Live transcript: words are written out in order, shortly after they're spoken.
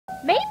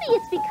Maybe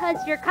it's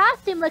because your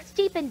costume looks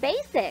cheap and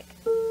basic.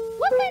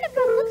 What kind of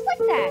food looks like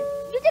that?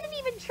 You didn't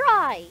even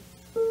try.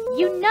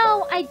 You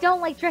know I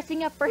don't like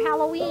dressing up for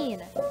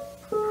Halloween.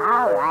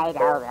 Alright.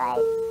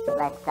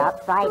 Let's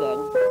stop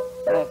fighting.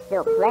 There's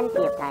still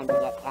plenty of time to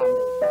get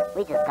candy.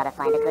 We just gotta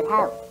find a good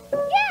house.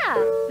 Yeah,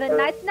 the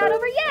night's not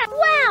over yet.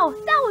 Wow,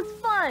 that was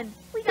fun.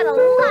 We got a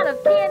lot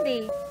of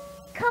candy.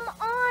 Come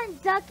on,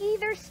 Ducky.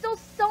 There's still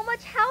so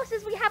much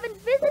houses we haven't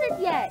visited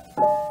yet.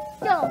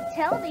 Don't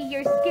tell me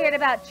you're scared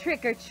about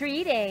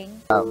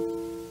trick-or-treating.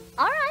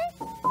 Alright.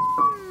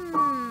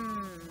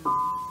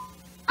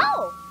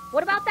 Oh,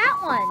 what about that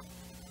one?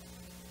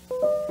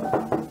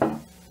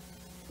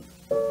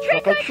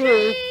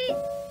 Trick-or-treat!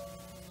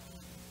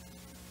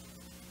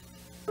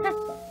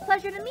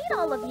 Pleasure to meet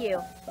all of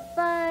you.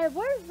 But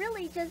we're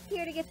really just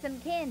here to get some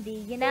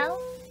candy, you know?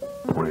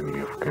 Plenty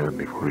of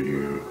candy for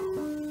you.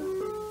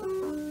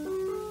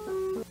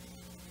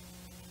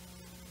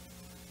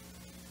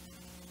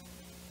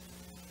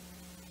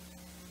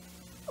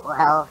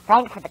 Well,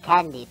 thanks for the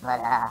candy,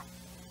 but,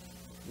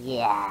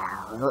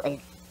 yeah,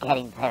 it's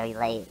getting very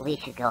late. We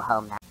should go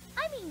home now.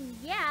 I mean,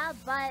 yeah,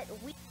 but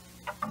we...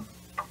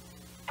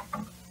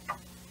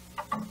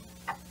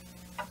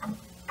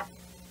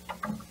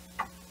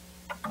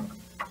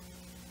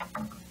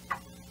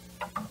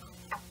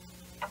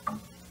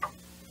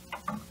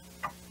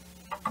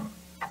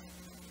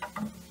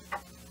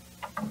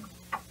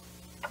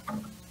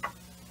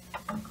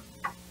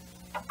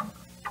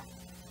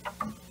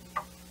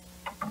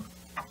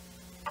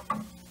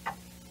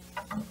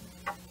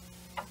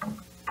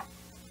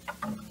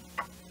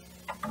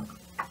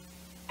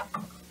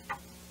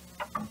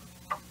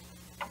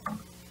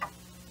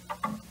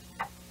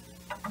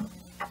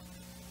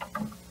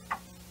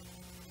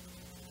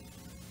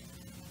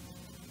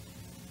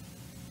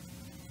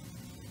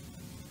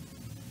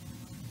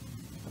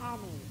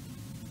 Tammy.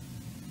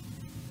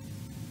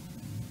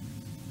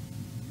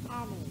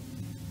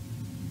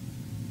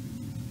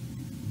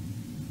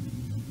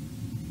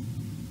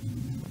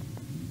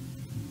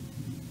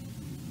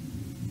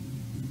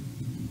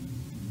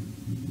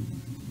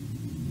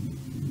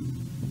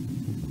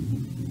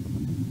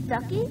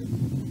 Ducky?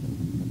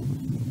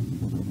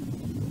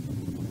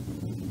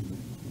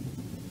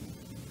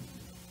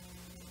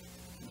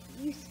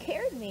 You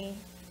scared me.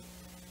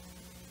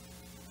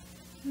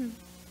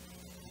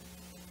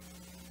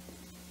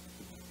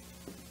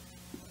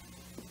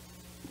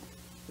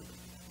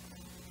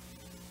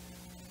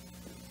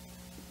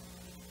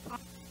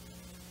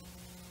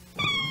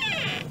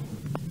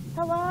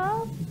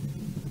 Hello?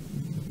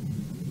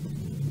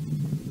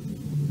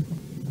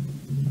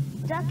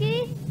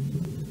 Ducky?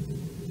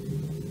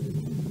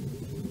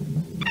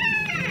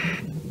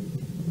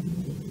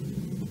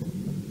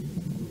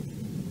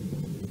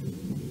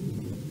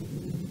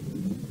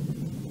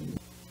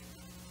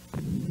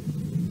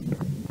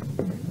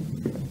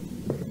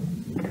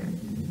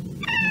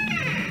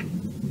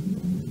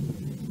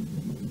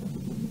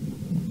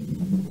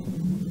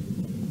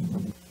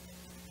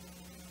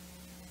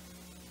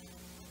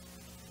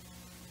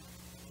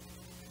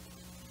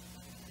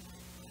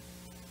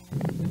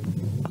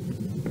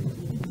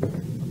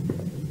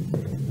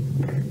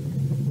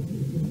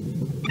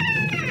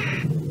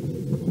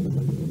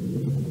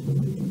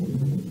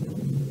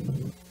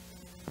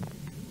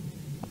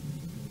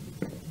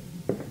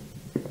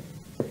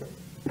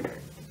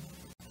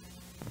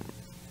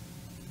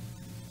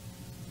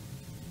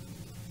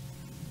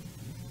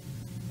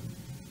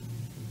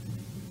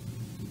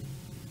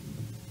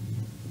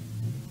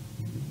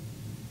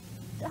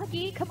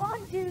 Ducky, come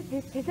on, dude.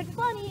 This isn't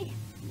funny.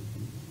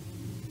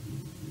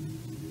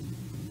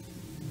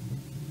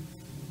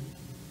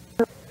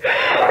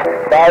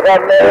 By the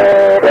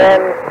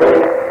maiden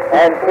sea,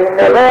 and she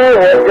never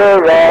would go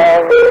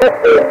wrong.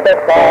 It's the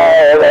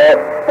pilot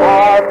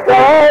on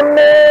the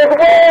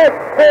Midwest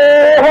who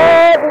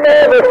had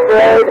never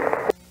strayed.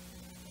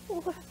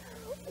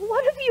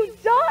 What have you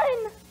done?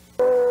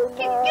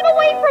 Get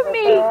away from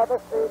me!